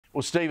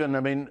Well, Stephen, I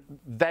mean,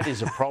 that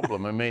is a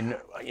problem. I mean,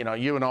 you know,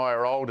 you and I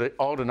are old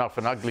enough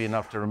and ugly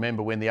enough to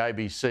remember when the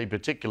ABC,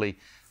 particularly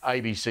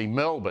ABC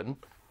Melbourne,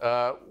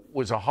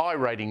 was a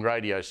high-rating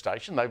radio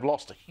station. They've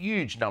lost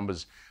huge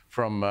numbers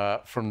from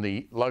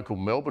the local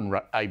Melbourne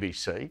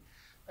ABC,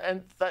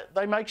 and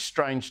they make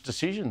strange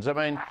decisions. I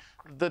mean,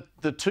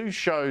 the two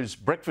shows,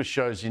 breakfast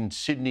shows in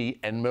Sydney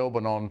and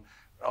Melbourne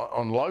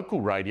on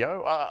local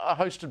radio are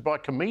hosted by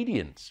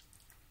comedians.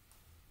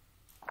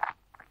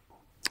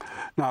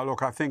 No,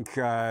 look, I think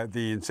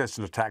the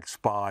incessant attacks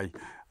by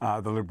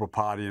the Liberal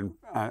Party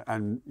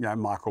and you know,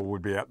 Michael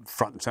would be at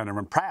front and centre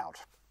and proud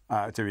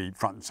to be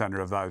front and centre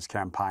of those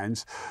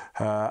campaigns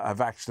have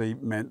actually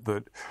meant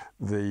that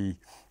the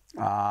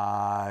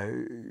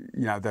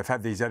you know, they've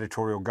had these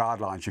editorial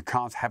guidelines. You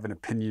can't have an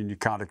opinion, you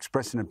can't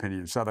express an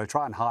opinion. So they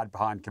try and hide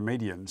behind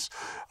comedians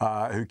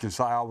who can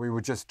say, oh, we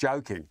were just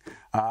joking,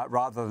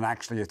 rather than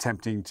actually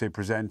attempting to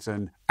present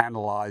and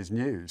analyse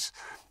news.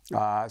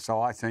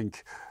 So I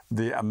think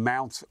the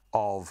amount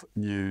of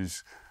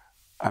news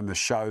and the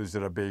shows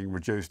that are being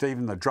reduced,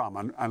 even the drum,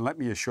 and let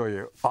me assure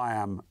you, I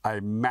am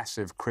a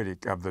massive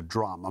critic of the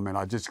drum. I mean,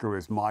 I disagree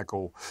with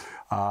Michael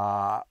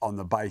on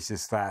the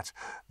basis that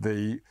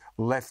the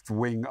left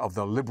wing of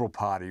the Liberal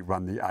Party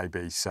run the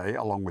ABC,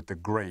 along with the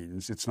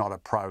Greens. It's not a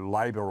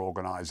pro-Labor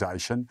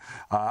organisation.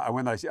 And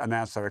when they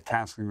announced they were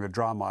cancelling the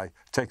drum, I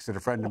texted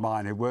a friend of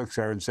mine who works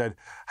there and said,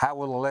 how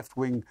will the left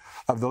wing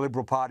of the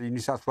Liberal Party in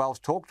New South Wales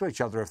talk to each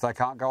other if they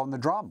can't go on the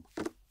drum?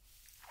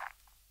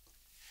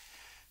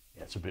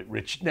 That's a bit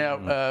rich.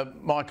 Now,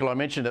 Michael, I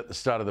mentioned at the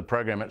start of the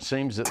program, it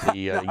seems that the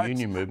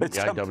union movement,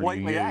 the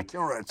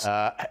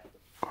AWU,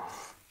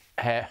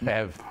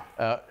 have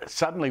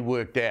suddenly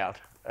worked out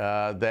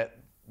that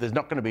there's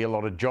not going to be a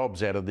lot of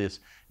jobs out of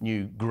this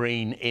new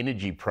green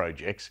energy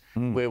projects,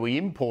 where we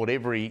import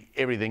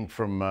everything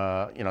from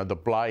you know, the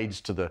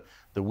blades to the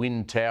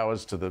wind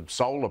towers to the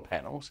solar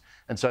panels,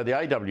 and so the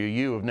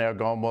AWU have now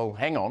gone, well,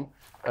 hang on,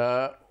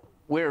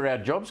 where are our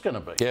jobs going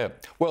to be? Yeah,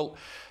 well,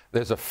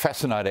 there's a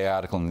fascinating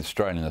article in The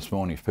Australian this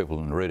morning, if people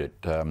haven't read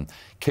it.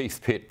 Keith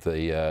Pitt,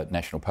 the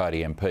National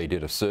Party MP,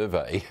 did a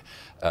survey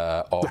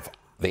of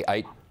the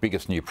 8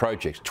 biggest new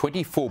projects.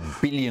 $24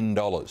 billion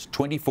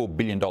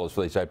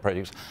for these 8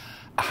 projects.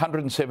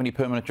 170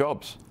 permanent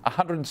jobs.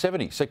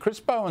 170. So Chris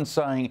Bowen's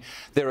saying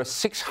there are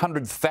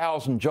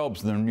 600,000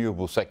 jobs in the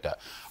renewable sector.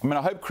 I mean,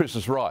 I hope Chris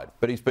is right,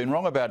 but he's been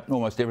wrong about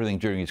almost everything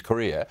during his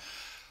career.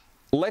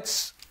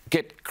 Let's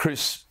get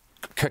Chris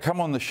come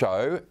on the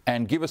show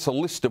and give us a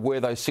list of where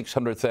those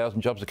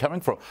 600,000 jobs are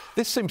coming from.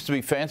 This seems to be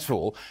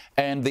fanciful,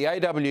 and the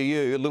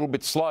AWU a little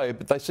bit slow,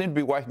 but they seem to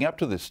be waking up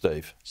to this,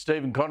 Steve.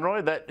 Stephen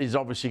Conroy, that is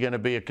obviously going to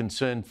be a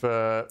concern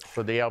for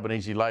the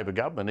Albanese Labor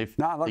government if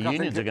the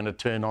unions are going to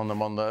turn on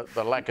them on the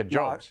lack of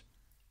jobs.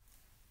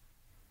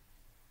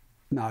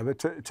 No,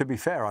 but to be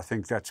fair, I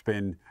think that's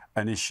been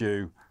an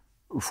issue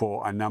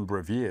for a number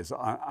of years,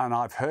 and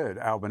I've heard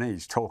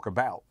Albanese talk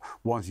about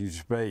wanting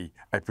to be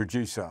a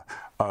producer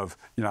of,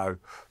 you know,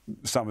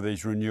 some of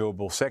these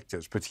renewable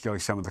sectors, particularly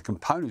some of the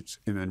components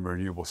in the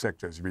renewable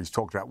sectors. I mean, he's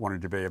talked about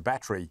wanting to be a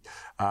battery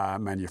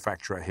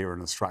manufacturer here in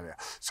Australia.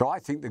 So I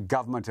think the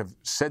government have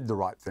said the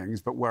right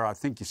things, but where I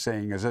think you're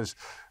seeing is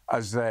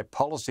as their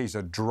policies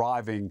are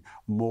driving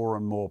more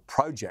and more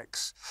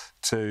projects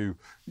to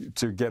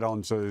get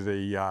onto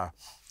the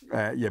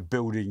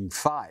building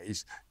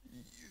phase,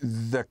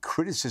 the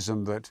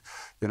criticism that,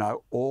 you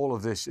know, all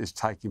of this is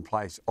taking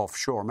place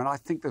offshore. I mean, I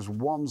think there's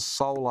one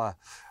solar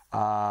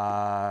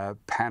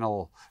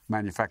panel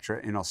manufacturer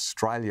in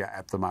Australia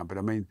at the moment.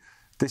 I mean,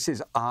 this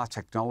is our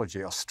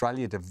technology.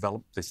 Australia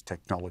developed this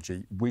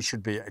technology. We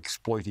should be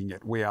exploiting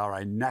it. We are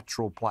a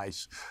natural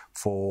place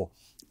for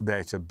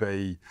there to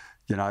be,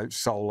 you know,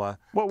 solar.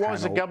 Well, why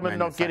is the government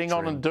not getting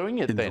on and doing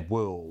it in then? The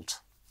world.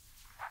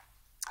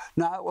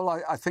 No, well,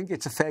 I think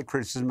it's a fair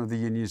criticism of the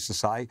unions to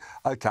say,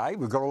 OK,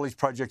 we've got all these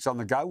projects on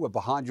the go, we're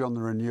behind you on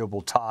the renewable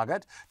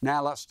target,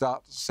 now let's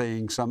start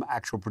seeing some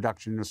actual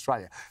production in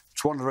Australia.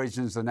 It's one of the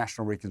reasons the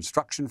National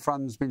Reconstruction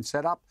Fund's been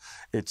set up.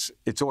 It's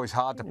always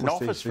hard to push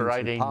these things for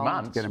 18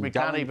 months, we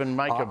can't even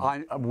make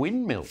a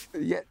windmill.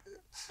 Yeah,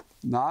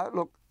 no,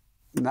 look,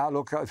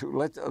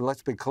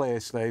 let's be clear,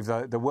 Steve.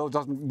 The world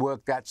doesn't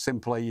work that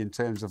simply in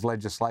terms of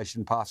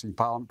legislation passing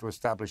Parliament to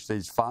establish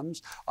these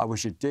funds. I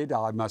wish it did.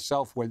 I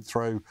myself went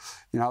through,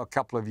 you know, a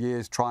couple of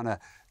years trying to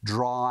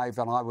drive,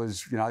 and I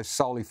was, you know,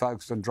 solely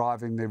focused on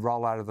driving the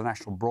rollout of the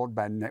national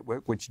broadband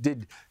network, which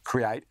did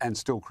create and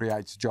still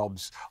creates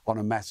jobs on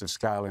a massive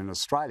scale in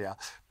Australia.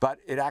 But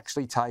it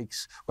actually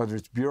takes, whether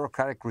it's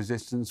bureaucratic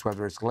resistance,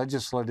 whether it's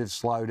legislative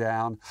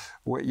slowdown,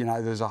 you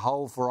know, there's a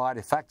whole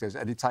variety of factors,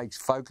 and it takes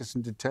focus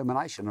and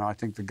determination. And I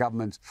think the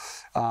government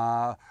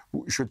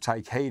should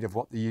take heed of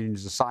what the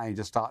unions are saying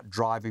to start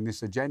driving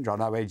this agenda. I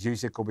know Ed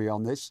Husick will be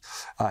on this.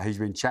 He's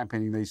been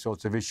championing these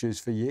sorts of issues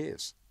for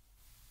years.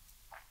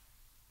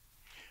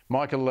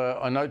 Michael,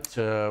 I note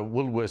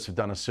Woolworths have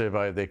done a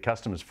survey of their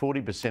customers.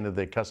 40% of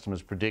their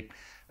customers predict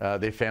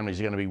their families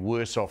are going to be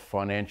worse off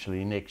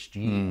financially next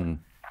year.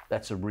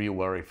 that's a real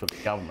worry for the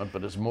government,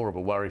 but it's more of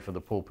a worry for the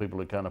poor people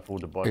who can't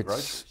afford to buy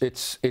groceries.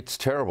 It's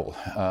terrible.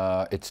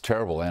 It's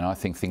terrible, and I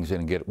think things are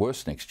going to get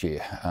worse next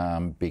year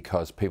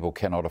because people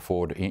cannot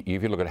afford.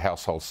 If you look at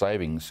household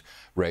savings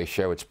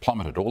ratio, it's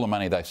plummeted. All the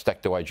money they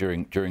stacked away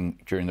during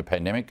the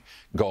pandemic,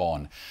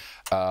 gone.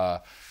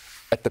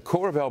 At the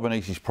core of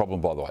Albanese's problem,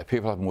 by the way,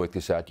 people haven't worked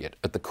this out yet,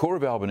 at the core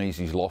of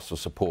Albanese's loss of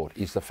support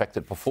is the fact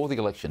that before the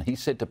election, he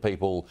said to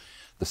people,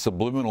 the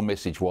subliminal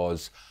message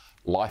was,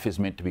 life is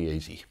meant to be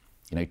easy.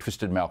 You know, he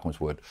twisted Malcolm's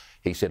word.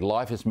 He said,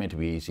 life is meant to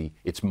be easy.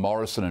 It's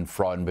Morrison and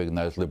Frydenberg and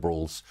those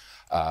Liberals,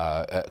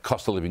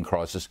 cost of living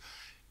crisis.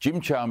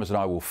 Jim Chalmers and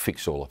I will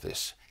fix all of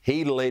this.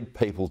 He led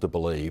people to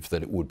believe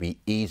that it would be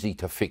easy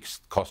to fix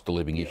cost of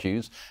living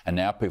issues, and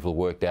now people have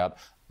worked out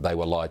they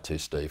were lied to,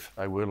 Steve.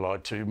 They were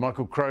lied to.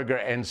 Michael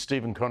Kroger and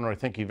Stephen Conroy,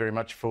 thank you very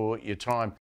much for your time.